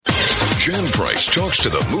Jan Price talks to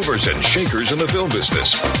the movers and shakers in the film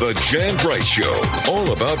business. The Jan Price Show,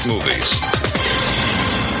 all about movies.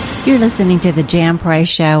 You're listening to The Jan Price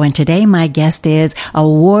Show, and today my guest is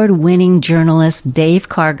award-winning journalist Dave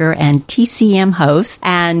Karger and TCM host.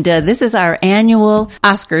 And this is our annual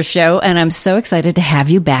Oscar show, and I'm so excited to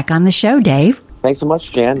have you back on the show, Dave. Thanks so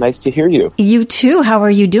much, Jan. Nice to hear you. You too. How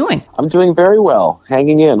are you doing? I'm doing very well.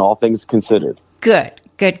 Hanging in, all things considered. Good.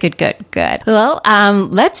 Well,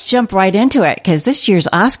 let's jump right into it because this year's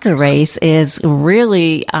Oscar race is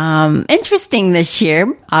really interesting this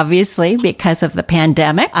year, obviously, because of the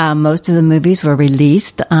pandemic. Most of the movies were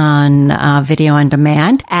released on video on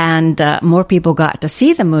demand, and more people got to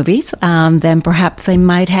see the movies than perhaps they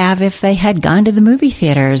might have if they had gone to the movie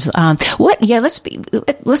theaters. We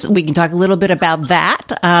can talk a little bit about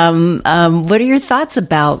that. What are your thoughts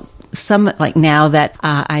about some, like now that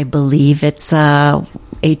I believe it's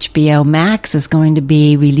HBO Max is going to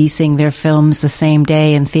be releasing their films the same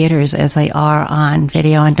day in theaters as they are on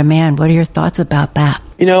video on demand. What are your thoughts about that?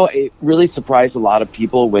 You know, it really surprised a lot of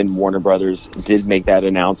people when Warner Brothers did make that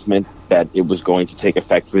announcement that it was going to take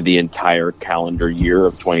effect for the entire calendar year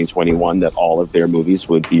of 2021, that all of their movies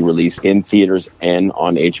would be released in theaters and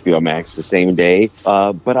on HBO Max the same day.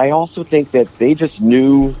 But I also think that they just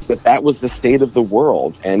knew that that was the state of the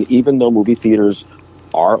world. And even though movie theaters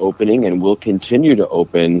are opening and will continue to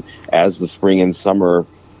open as the spring and summer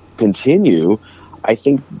continue, I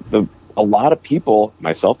think a lot of people,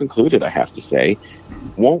 myself included, I have to say,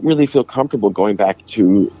 won't really feel comfortable going back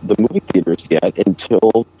to the movie theaters yet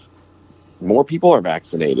until more people are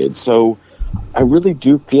vaccinated. So I really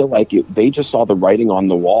do feel like they just saw the writing on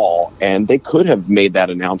the wall, and they could have made that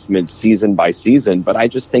announcement season by season, but I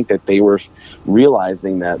just think that they were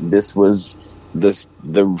realizing that this was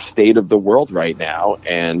the state of the world right now,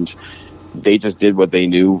 and they just did what they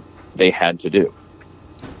knew they had to do.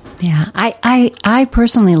 Yeah, I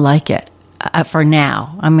personally like it for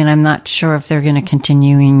now. I mean, I'm not sure if they're going to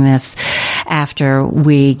continuing this after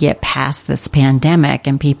we get past this pandemic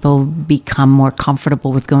and people become more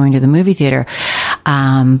comfortable with going to the movie theater.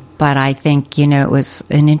 But I think, it was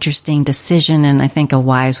an interesting decision, and I think a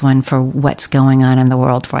wise one for what's going on in the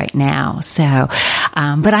world right now. So,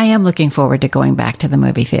 but I am looking forward to going back to the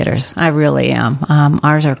movie theaters. I really am.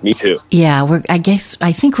 Ours are. Me too. Yeah,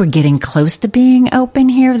 I think we're getting close to being open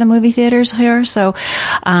here, the movie theaters here. So,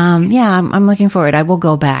 I'm looking forward. I will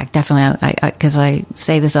go back, definitely, because I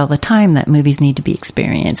say this all the time, that movies need to be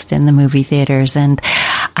experienced in the movie theaters. And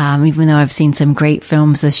even though I've seen some great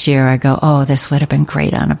films this year, I go, oh, this would have been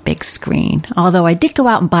great on a big screen. Although I did go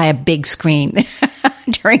out and buy a big screen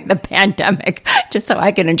during the pandemic just so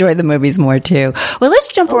I can enjoy the movies more too. Well, let's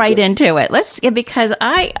jump right into it. Because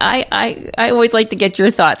I always like to get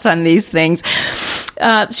your thoughts on these things.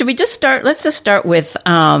 Should we just start? Let's just start with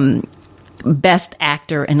Best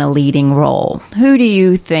Actor in a Leading Role. Who do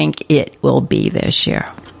you think it will be this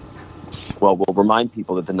year? Well, we'll remind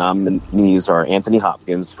people that the nominees are Anthony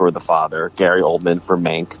Hopkins for The Father, Gary Oldman for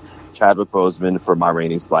Mank, Chadwick Boseman for Ma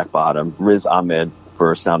Rainey's Black Bottom, Riz Ahmed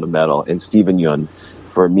for Sound of Metal, and Stephen Yeun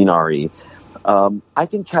for Minari. I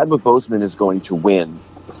think Chadwick Boseman is going to win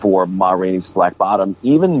for Ma Rainey's Black Bottom,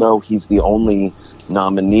 even though he's the only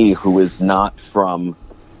nominee who is not from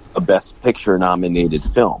a Best Picture nominated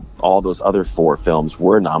film. All those other 4 films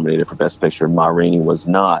were nominated for Best Picture. Ma Rainey was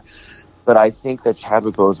not. But I think that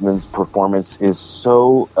Chadwick Boseman's performance is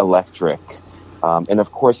so electric. And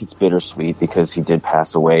of course it's bittersweet because he did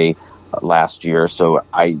pass away last year. So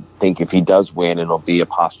I think if he does win, it'll be a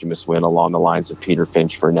posthumous win along the lines of Peter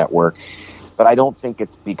Finch for Network. But I don't think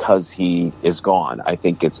it's because he is gone. I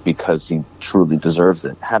think it's because he truly deserves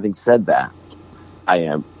it. Having said that, I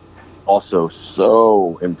am also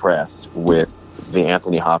so impressed with the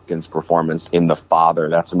Anthony Hopkins performance in The Father.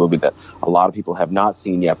 That's a movie that a lot of people have not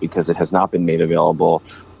seen yet because it has not been made available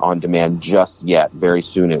on demand just yet. Very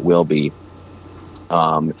soon it will be.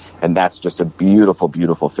 And that's just a beautiful,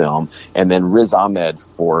 beautiful film. And then Riz Ahmed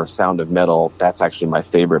for Sound of Metal. That's actually my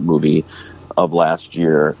favorite movie of last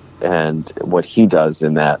year. And what he does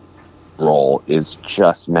in that role is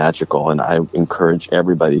just magical, and I encourage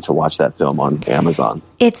everybody to watch that film on Amazon.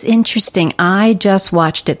 It's interesting. I just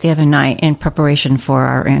watched it the other night in preparation for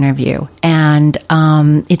our interview, and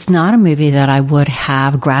it's not a movie that I would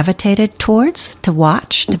have gravitated towards to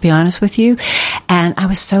watch, to be honest with you, and I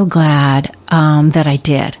was so glad that I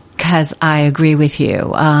did. Because I agree with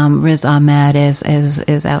you. Riz Ahmed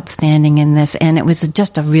is outstanding in this, and it was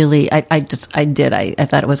just a really, I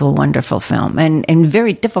thought it was a wonderful film and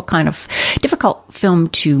very difficult film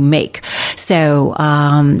to make. So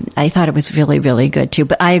I thought it was really, really good too.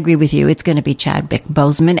 But I agree with you. It's going to be Chadwick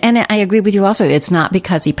Boseman. And I agree with you also. It's not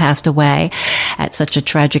because he passed away at such a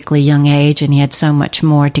tragically young age and he had so much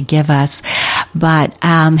more to give us. But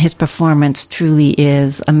his performance truly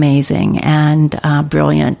is amazing and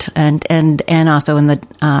brilliant. And also in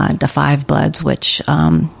the Five Bloods, which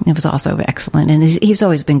it was also excellent. And he's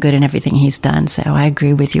always been good in everything he's done. So I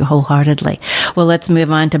agree with you wholeheartedly. Well, let's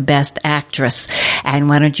move on to Best Actress. And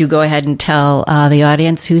why don't you go ahead and tell the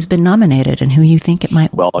audience who's been nominated and who you think it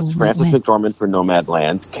might. Well, it's Frances McDormand for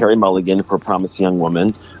Nomadland, Carey Mulligan for Promising Young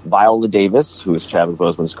Woman, Viola Davis, who is Chadwick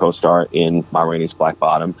Boseman's co-star in Ma Rainey's Black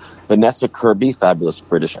Bottom, Vanessa Kirby, fabulous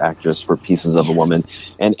British actress for Pieces of a Woman,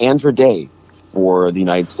 and Andra Day for The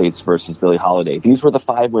United States versus Billie Holiday. These were the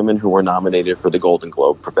 5 women who were nominated for the Golden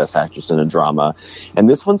Globe for Best Actress in a Drama. And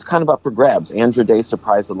this one's kind of up for grabs. Andra Day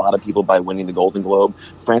surprised a lot of people by winning the Golden Globe.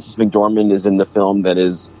 Frances McDormand is in the film that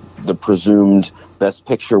is the presumed Best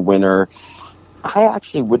Picture winner. I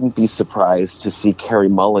actually wouldn't be surprised to see Carey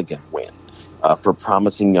Mulligan win for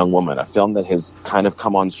Promising Young Woman, a film that has kind of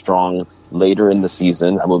come on strong later in the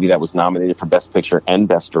season, a movie that was nominated for Best Picture and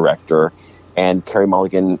Best Director. And Carey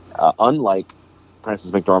Mulligan, unlike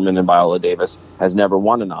Frances McDormand and Viola Davis, has never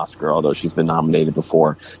won an Oscar, although she's been nominated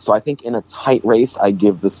before. So I think in a tight race, I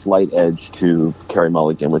give the slight edge to Carey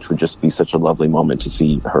Mulligan, which would just be such a lovely moment to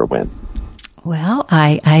see her win. Well,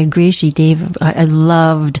 I agree. I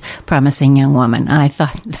loved Promising Young Woman. I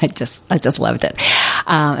just loved it.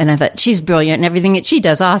 And I thought she's brilliant and everything that she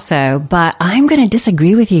does also, but I'm going to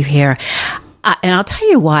disagree with you here. And I'll tell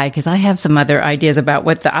you why, because I have some other ideas about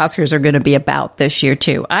what the Oscars are going to be about this year,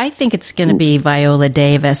 too. I think it's going to be Viola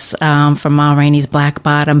Davis from Ma Rainey's Black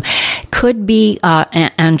Bottom. Could be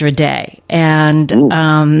Andra Day. And,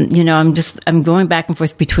 I'm going back and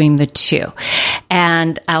forth between the two.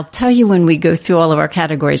 And I'll tell you when we go through all of our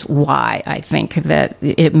categories why I think that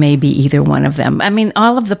it may be either one of them. I mean,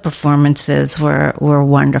 all of the performances were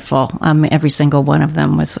wonderful. Every single one of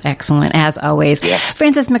them was excellent, as always. Yes.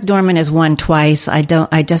 Frances McDormand has won twice.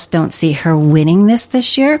 I just don't see her winning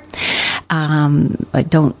this year.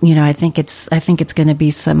 I think it's going to be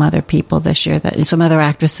some other people this year, some other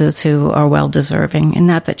actresses who are well deserving. And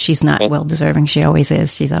not that she's not well deserving. She always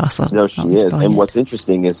is. She's also. No, she is. Brilliant. And what's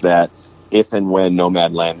interesting is that if and when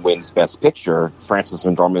Nomadland wins Best Picture, Frances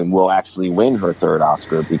McDormand will actually win her 3rd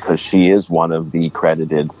Oscar because she is one of the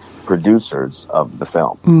credited producers of the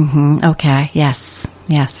film. Mm-hmm. Okay. Yes.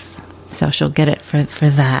 So she'll get it for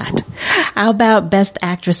that. How about Best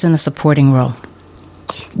Actress in a Supporting Role?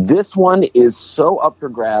 This one is so up for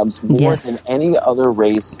grabs more than any other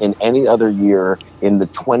race in any other year in the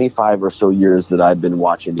 25 or so years that I've been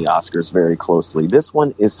watching the Oscars very closely. This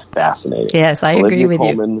one is fascinating. Yes, I agree with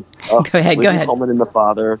you. Go ahead. Olivia Colman in The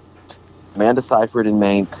Father, Amanda Seyfried in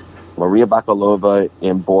Mank, Maria Bakalova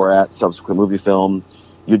in Borat, subsequent movie film,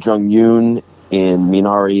 Yoo Jung-yoon in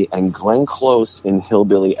Minari, and Glenn Close in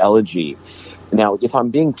Hillbilly Elegy. Now, if I'm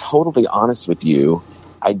being totally honest with you,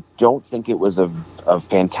 I don't think it was a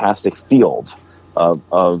fantastic field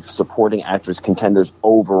of supporting actress contenders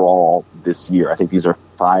overall this year. I think these are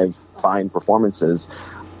 5 fine performances,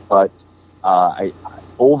 but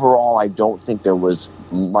overall, I don't think there was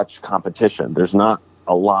much competition. There's not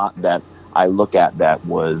a lot that I look at that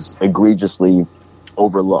was egregiously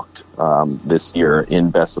overlooked this year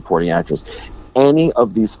in Best Supporting Actress. Any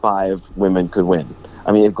of these 5 women could win.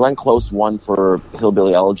 I mean, if Glenn Close won for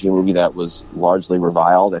Hillbilly Elegy, a movie that was largely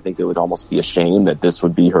reviled, I think it would almost be a shame that this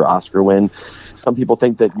would be her Oscar win. Some people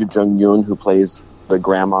think that Yoo Jung-yoon, who plays the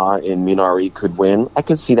grandma in Minari, could win. I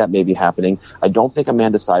could see that maybe happening. I don't think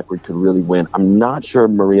Amanda Seyfried could really win. I'm not sure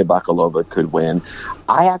Maria Bakalova could win.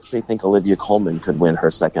 I actually think Olivia Colman could win her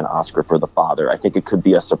 2nd Oscar for The Father. I think it could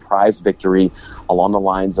be a surprise victory along the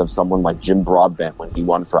lines of someone like Jim Broadbent when he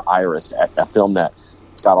won for Iris, a film that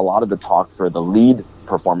got a lot of the talk for the lead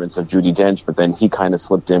performance of Judi Dench, but then he kind of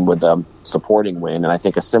slipped in with a supporting win. And I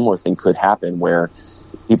think a similar thing could happen where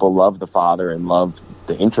people love The Father and love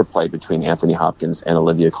the interplay between Anthony Hopkins and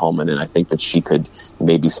Olivia Colman, and I think that she could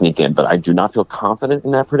maybe sneak in. But I do not feel confident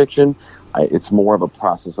in that prediction. It's more of a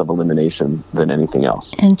process of elimination than anything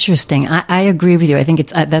else. Interesting. I agree with you. I think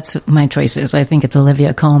that's my choice is. I think it's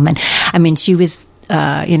Olivia Colman. I mean, she was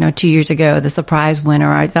 2 years ago, the surprise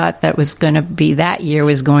winner. I thought that was going to be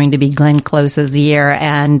Glenn Close's year.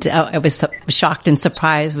 And I was shocked and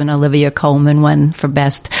surprised when Olivia Colman won for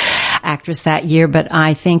Best Actress that year. But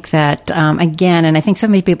I think that, again, and I think so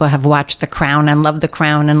many people have watched The Crown and love The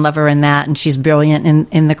Crown and love her in that. And she's brilliant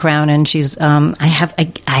in The Crown. And she's, I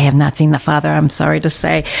have not seen The Father, I'm sorry to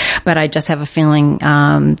say, but I just have a feeling,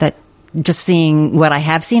 that just seeing what I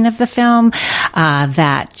have seen of the film,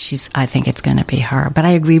 that I think it's going to be her. But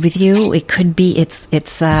I agree with you. It could be,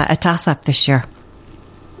 it's a toss-up this year.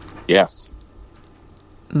 Yes.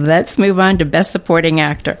 Let's move on to Best Supporting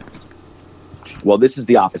Actor. Well, this is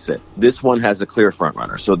the opposite. This one has a clear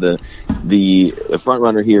frontrunner. So the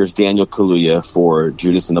frontrunner here is Daniel Kaluuya for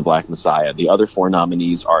Judas and the Black Messiah. The other 4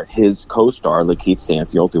 nominees are his co-star, Lakeith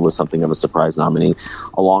Stanfield, who was something of a surprise nominee,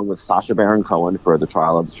 along with Sacha Baron Cohen for The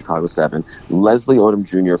Trial of the Chicago 7, Leslie Odom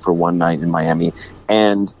Jr. for One Night in Miami,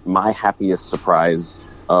 and my happiest surprise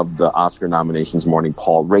of the Oscar nominations morning,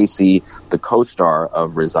 Paul Raci, the co-star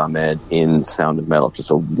of Riz Ahmed in Sound of Metal. Just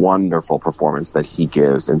a wonderful performance that he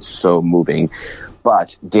gives and so moving.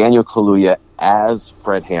 But Daniel Kaluuya as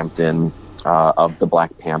Fred Hampton of the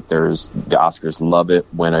Black Panthers, the Oscars love it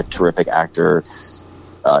when a terrific actor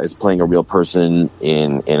is playing a real person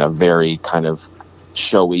in a very kind of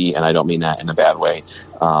showy, and I don't mean that in a bad way,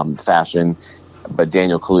 fashion. But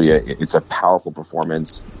Daniel Kaluuya, it's a powerful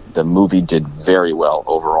performance. The movie did very well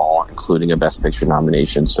overall, including a Best Picture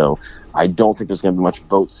nomination. So I don't think there's going to be much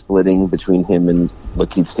vote splitting between him and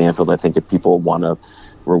Lakeith Stanfield. I think if people want to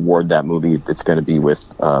reward that movie, it's going to be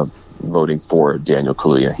with voting for Daniel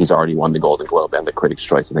Kaluuya. He's already won the Golden Globe and the Critics'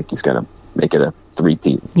 Choice. I think he's going to make it a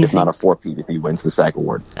 3-peat, if not a 4-peat, if he wins the SAG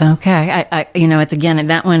award. Okay. I it's again,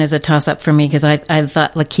 that one is a toss-up for me because I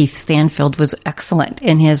thought Lakeith Stanfield was excellent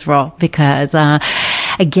in his role because,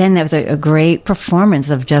 again, that was a great performance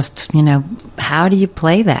of just, how do you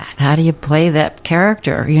play that? How do you play that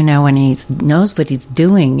character, when he knows what he's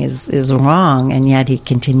doing is wrong, and yet he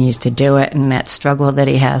continues to do it, and that struggle that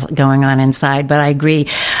he has going on inside. But I agree,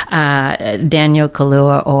 Daniel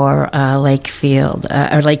Kaluuya or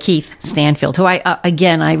Lakeith Stanfield, who I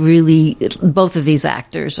really, both of these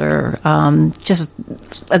actors are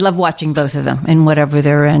I love watching both of them in whatever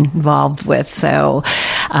they're involved with. So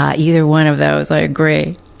either one of those, I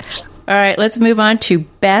agree. All right, let's move on to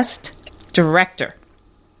Best Director.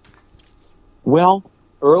 Well,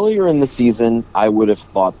 earlier in the season, I would have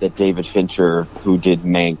thought that David Fincher, who did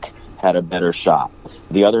Mank, had a better shot.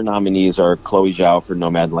 The other nominees are Chloe Zhao for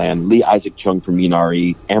Nomadland, Lee Isaac Chung for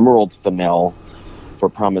Minari, Emerald Fennell for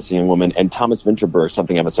Promising Young Woman, and Thomas Vinterberg,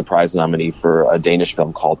 something of a surprise nominee for a Danish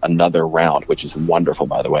film called Another Round, which is wonderful,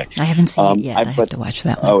 by the way. I haven't seen it yet. I have to watch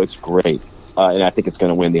that one. Oh, it's great. And I think it's going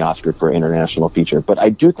to win the Oscar for International Feature. But I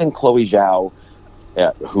do think Chloe Zhao,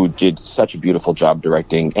 who did such a beautiful job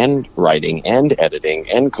directing and writing and editing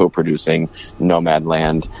and co-producing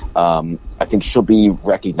Nomadland, I think she'll be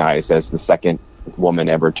recognized as the second woman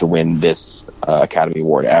ever to win this Academy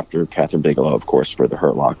Award after Catherine Bigelow, of course, for The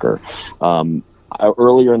Hurt Locker.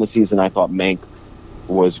 Earlier in the season, I thought Mank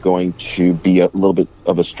was going to be a little bit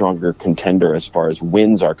of a stronger contender as far as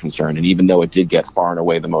wins are concerned. And even though it did get far and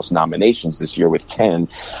away the most nominations this year with 10,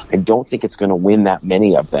 I don't think it's going to win that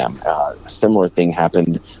many of them. A similar thing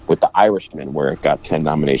happened with The Irishman, where it got 10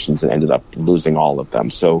 nominations and ended up losing all of them.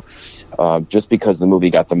 So just because the movie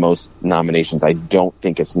got the most nominations, I don't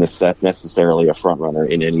think it's necessarily a frontrunner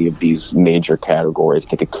in any of these major categories. I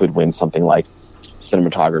think it could win something like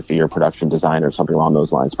cinematography or production design or something along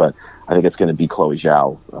those lines, but I think it's going to be Chloe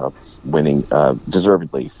Zhao winning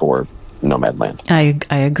deservedly for Nomadland.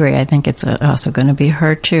 I agree. I think it's also going to be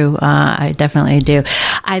her too. I definitely do.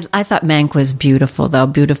 I thought Mank was beautiful, though,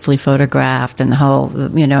 beautifully photographed, and the whole,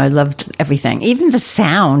 I loved everything. Even the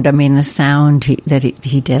sound. I mean, the sound that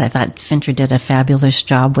he did. I thought Fincher did a fabulous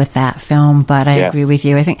job with that film. But I agree with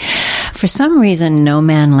you. I think for some reason, No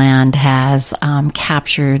Man Land has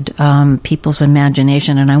captured people's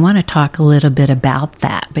imagination, and I want to talk a little bit about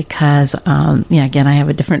that because, again, I have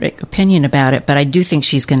a different opinion about it, but I do think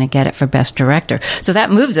she's going to get it for Best Director. So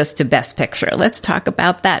that moves us to Best Picture. Let's talk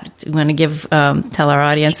about that. You want to tell our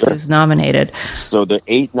audience who's nominated? So the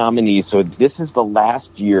 8 nominees. So this is the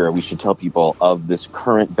last year, we should tell people, of this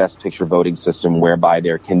current Best Picture voting system, whereby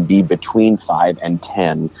there can be between 5 and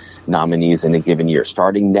 10 nominees in a given year.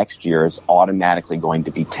 Starting next year, it's automatically going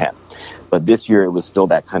to be 10. But this year, it was still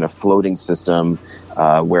that kind of floating system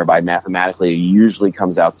whereby mathematically it usually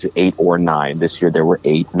comes out to 8 or 9. This year, there were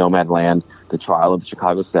 8. Nomadland, The Trial of the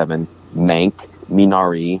Chicago 7, Mank,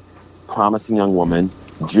 Minari, Promising Young Woman,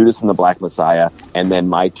 Judas and the Black Messiah, and then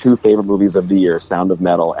my 2 favorite movies of the year, Sound of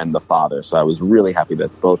Metal and The Father. So I was really happy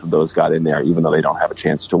that both of those got in there, even though they don't have a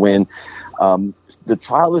chance to win. The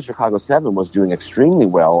Trial of Chicago 7 was doing extremely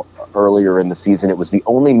well earlier in the season. It was the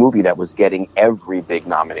only movie that was getting every big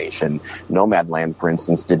nomination. Nomadland, for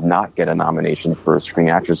instance, did not get a nomination for Screen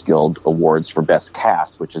Actors Guild Awards for Best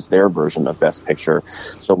Cast, which is their version of Best Picture.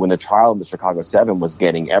 So when The Trial of the Chicago 7 was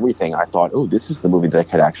getting everything, I thought, this is the movie that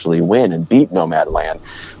could actually win and beat Nomadland.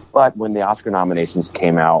 But when the Oscar nominations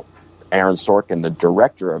came out, Aaron Sorkin, the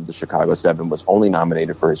director of the Chicago 7, was only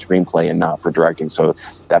nominated for his screenplay and not for directing. So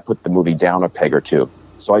that put the movie down a peg or two.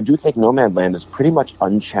 So I do think Nomadland is pretty much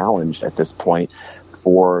unchallenged at this point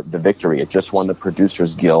for the victory. It just won the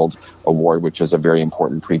Producers Guild Award, which is a very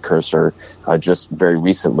important precursor, just very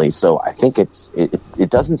recently. So I think it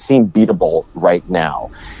doesn't seem beatable right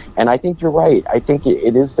now. And I think you're right. I think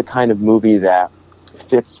it is the kind of movie that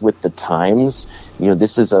fits with the times. You know,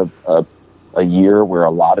 this is a year where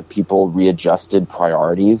a lot of people readjusted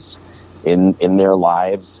priorities in their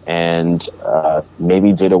lives and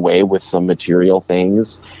maybe did away with some material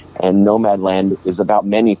things. And Nomadland is about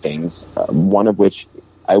many things, one of which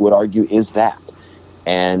I would argue is that.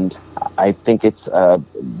 And I think it's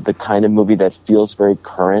the kind of movie that feels very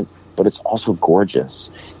current, but it's also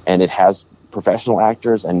gorgeous. And it has professional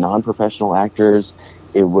actors and non-professional actors.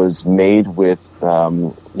 It was made with,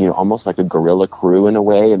 almost like a guerrilla crew in a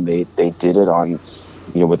way, and they did it on,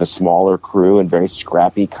 with a smaller crew and very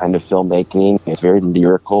scrappy kind of filmmaking. It's very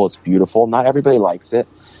lyrical. It's beautiful. Not everybody likes it,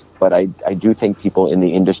 but I do think people in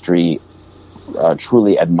the industry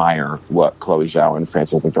truly admire what Chloe Zhao and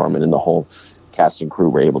Frances McDormand and the whole cast and crew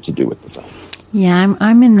were able to do with the film. Yeah,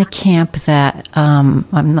 I'm in the camp that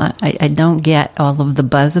I don't get all of the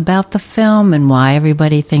buzz about the film and why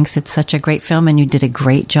everybody thinks it's such a great film, and you did a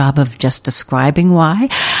great job of just describing why.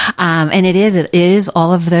 And it is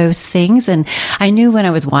all of those things. And I knew when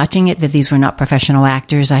I was watching it that these were not professional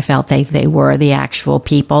actors. I felt they were the actual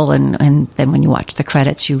people, and then when you watch the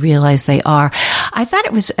credits, you realize they are. I thought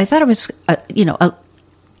it was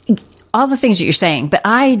all the things that you're saying, but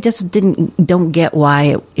I just don't get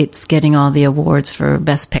why it's getting all the awards for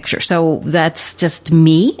Best Picture. So that's just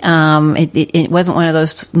me. It wasn't one of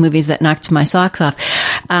those movies that knocked my socks off.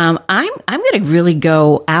 I'm going to really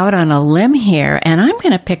go out on a limb here, and I'm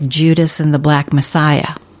going to pick Judas and the Black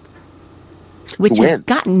Messiah, which has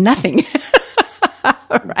gotten nothing.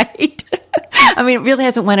 Right? I mean, it really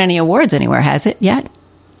hasn't won any awards anywhere, has it yet?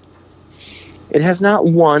 It has not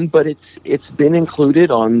won, but it's been included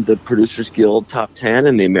on the Producers Guild Top 10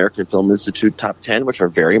 and the American Film Institute Top 10, which are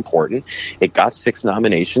very important. It got 6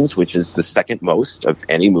 nominations, which is the second most of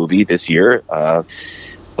any movie this year,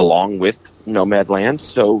 along with Nomadland.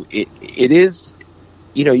 So it is,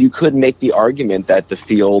 you could make the argument that the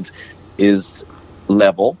field is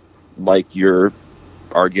level, like you're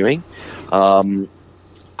arguing.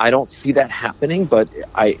 I don't see that happening, but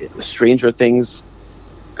stranger things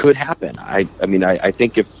could happen. I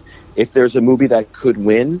think if there's a movie that could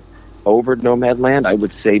win over Nomadland, I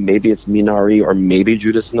would say maybe it's Minari or maybe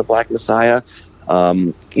Judas and the Black Messiah.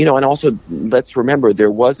 And also let's remember there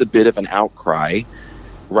was a bit of an outcry,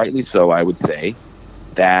 rightly so, I would say,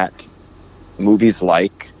 that movies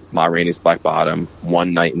like Ma Rainey's Black Bottom,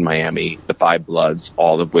 One Night in Miami, The Five Bloods,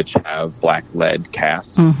 all of which have black-led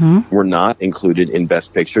casts, were not included in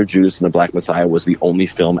Best Picture. Judas and the Black Messiah was the only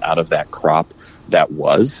film out of that crop that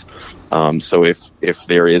was. So if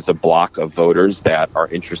there is a block of voters that are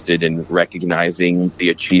interested in recognizing the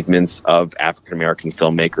achievements of African-American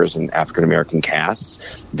filmmakers and African-American casts,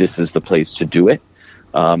 this is the place to do it.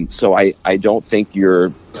 So I don't think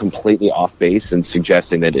you're completely off base in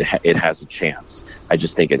suggesting that it has a chance. I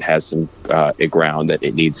just think it has some ground that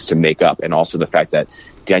it needs to make up. And also the fact that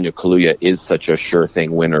Daniel Kaluuya is such a sure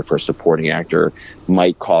thing winner for supporting actor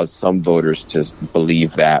might cause some voters to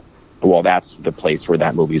believe that, well, that's the place where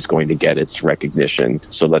that movie is going to get its recognition.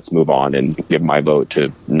 So let's move on and give my vote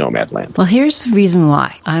to Nomadland. Well, here's the reason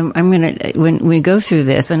why. I'm going to, when we go through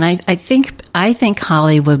this, and I think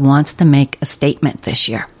Hollywood wants to make a statement this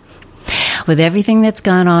year. With everything that's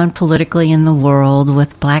gone on politically in the world,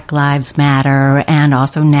 with Black Lives Matter, and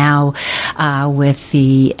also now with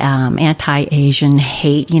the anti-Asian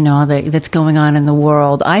hate, that's going on in the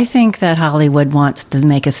world, I think that Hollywood wants to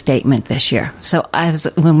make a statement this year. So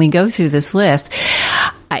when we go through this list,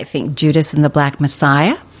 I think Judas and the Black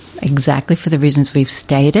Messiah, exactly for the reasons we've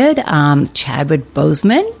stated, Chadwick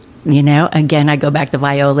Boseman. Again, I go back to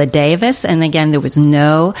Viola Davis. And again, there was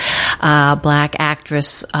no black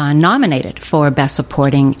actress nominated for Best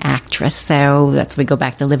Supporting Actress. So we go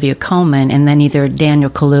back to Olivia Colman, and then either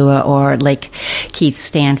Daniel Kaluuya or Keith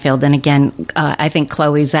Stanfield. And again, I think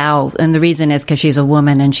Chloe Zhao. And the reason is because she's a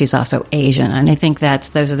woman and she's also Asian. And I think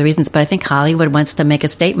those are the reasons. But I think Hollywood wants to make a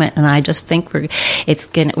statement. And I just think we're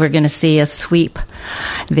going to see a sweep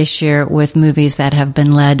this year with movies that have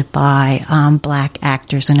been led by black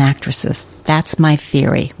actors and actresses. That's my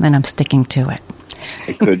theory, and I'm sticking to it.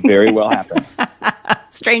 It could very well happen.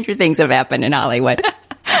 Stranger things have happened in Hollywood.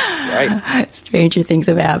 right. Stranger things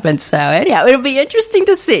have happened. So anyhow, it'll be interesting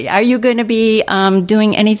to see. Are you going to be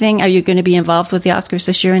doing anything? Are you going to be involved with the Oscars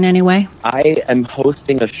this year in any way? I am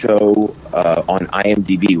hosting a show on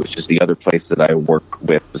IMDb, which is the other place that I work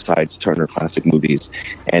with besides Turner Classic Movies.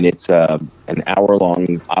 And it's an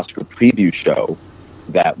hour-long Oscar preview show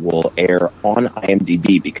that will air on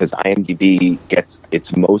IMDb, because IMDb gets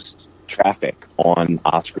its most traffic on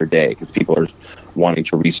Oscar day because people are wanting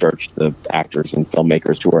to research the actors and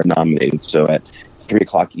filmmakers who are nominated. So at 3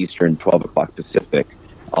 o'clock Eastern, 12 o'clock Pacific,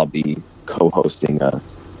 I'll be co-hosting a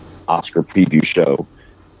Oscar preview show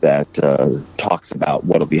that talks about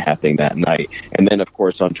what will be happening that night. And then, of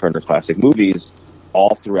course, on Turner Classic Movies,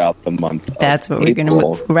 all throughout the month. That's what we're going to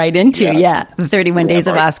move right into. Yeah. The 31 Days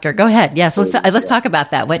of Oscar. Go ahead. Yes. Let's talk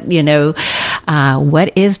about that.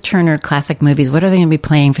 What is Turner Classic Movies? What are they going to be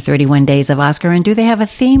playing for 31 Days of Oscar? And do they have a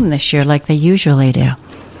theme this year like they usually do?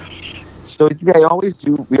 So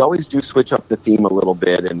we always do switch up the theme a little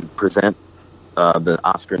bit and present the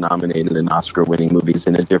Oscar nominated and Oscar winning movies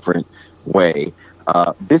in a different way.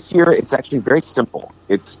 This year, it's actually very simple.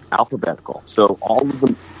 It's alphabetical. So all of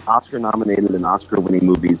the Oscar-nominated and Oscar-winning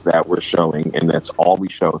movies that we're showing, and that's all we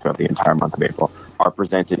show throughout the entire month of April, are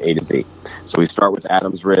presented A to Z. So we start with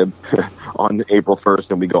Adam's Rib on April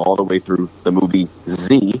 1st, and we go all the way through the movie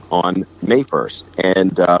Z on May 1st.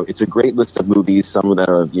 And it's a great list of movies, some that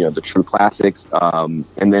are, the true classics,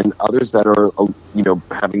 and then others that are,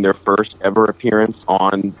 having their first ever appearance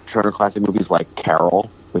on Turner Classic Movies, like Carol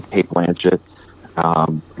with Cate Blanchett,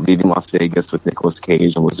 Leaving Las Vegas with Nicolas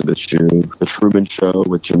Cage, Elizabeth Shue, The Truman Show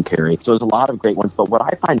with Jim Carrey. So there's a lot of great ones, but what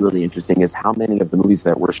I find really interesting is how many of the movies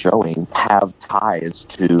that we're showing have ties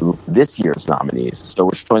to this year's nominees. So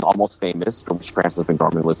we're showing Almost Famous, for which Frances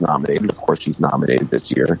McDormand was nominated. Of course, she's nominated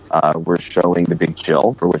this year. We're showing The Big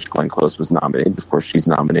Chill, for which Glenn Close was nominated. Of course, she's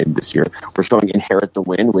nominated this year. We're showing Inherit the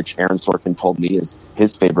Wind, which Aaron Sorkin told me is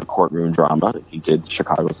his favorite courtroom drama. He did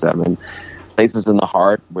Chicago 7. Places in the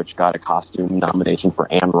Heart, which got a costume nomination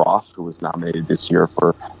for Anne Roth, who was nominated this year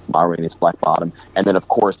for Ma Rainey's Black Bottom. And then, of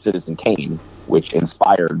course, Citizen Kane, which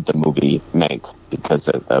inspired the movie Mank, because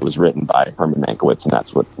it was written by Herman Mankiewicz, and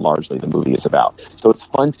that's what largely the movie is about. So it's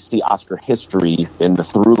fun to see Oscar history in the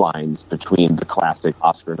through lines between the classic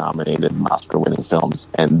Oscar-nominated and Oscar-winning films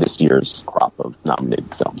and this year's crop of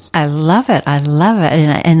nominated films. I love it.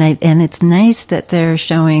 And it's nice that they're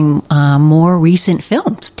showing more recent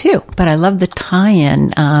films, too. But I love the tie-in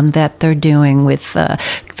that they're doing with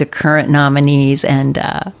the current nominees and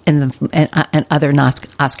other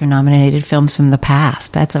Oscar-nominated films from the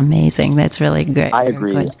past. That's amazing. That's really good. I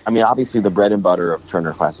agree. Good. I mean, obviously, the bread and butter of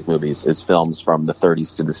Turner Classic Movies is films from the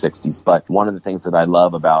 30s to the 60s. But one of the things that I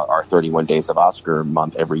love about our 31 Days of Oscar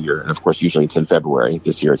month every year, and of course, usually it's in February.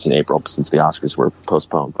 This year it's in April since the Oscars were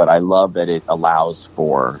postponed. But I love that it allows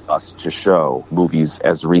for us to show movies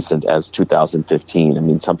as recent as 2015. I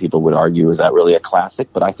mean, some people would argue, is that really a classic?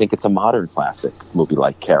 But I think it's a modern classic. A movie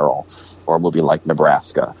like Carol, or a movie like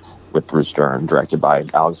Nebraska with Bruce Dern, directed by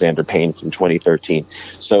Alexander Payne from 2013.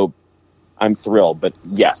 So I'm thrilled, but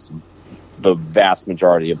yes, the vast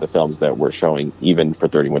majority of the films that we're showing, even for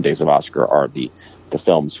 31 Days of Oscar, are the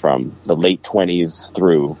films from the late 20s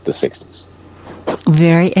through the 60s.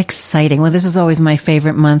 Very exciting. Well, this is always my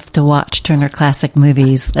favorite month to watch Turner Classic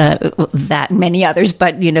Movies, that and many others.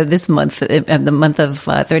 But, this month, the month of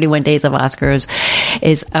 31 Days of Oscars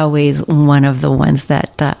is always one of the ones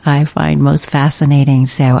that I find most fascinating.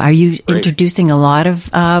 So are you introducing a lot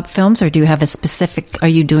of films, or do you have are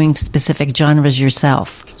you doing specific genres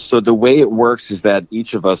yourself? So the way it works is that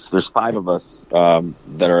each of us, there's 5 of us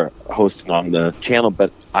that are hosting on the channel,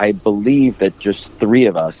 but I believe that just 3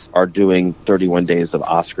 of us are doing 31 Days of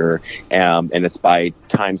Oscar, and it's by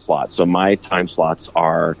time slot. So my time slots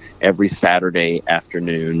are every Saturday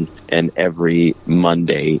afternoon and every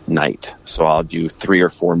Monday night. So I'll do 3 or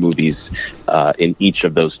 4 movies in each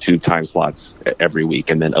of those 2 time slots every week.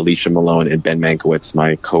 And then Alicia Malone and Ben Mankiewicz,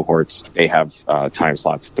 my cohorts, they have time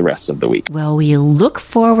slots the rest of the week. Well, we look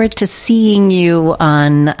forward to seeing you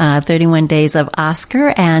on 31 Days of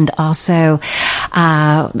Oscar, and also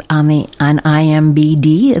on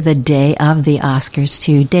IMBD, the day of the Oscars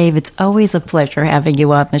too. Dave, it's always a pleasure having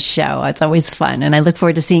you on the show. It's always fun, and I look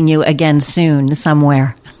forward to seeing you again soon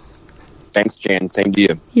somewhere. Thanks, Jan. Same to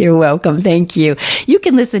you. You're welcome. Thank you. You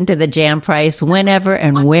can listen to The Jan Price whenever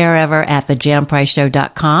and wherever at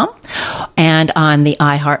thejampriceshow.com, and on the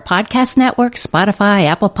iHeart Podcast Network, Spotify,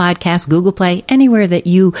 Apple Podcasts, Google Play, anywhere that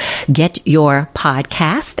you get your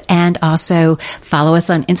podcast. And also follow us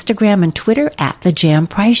on Instagram and Twitter at The Jan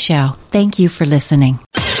Price Show. Thank you for listening.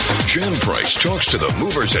 Jan Price talks to the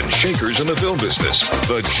movers and shakers in the film business.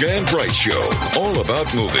 The Jan Price Show, all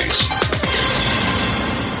about movies.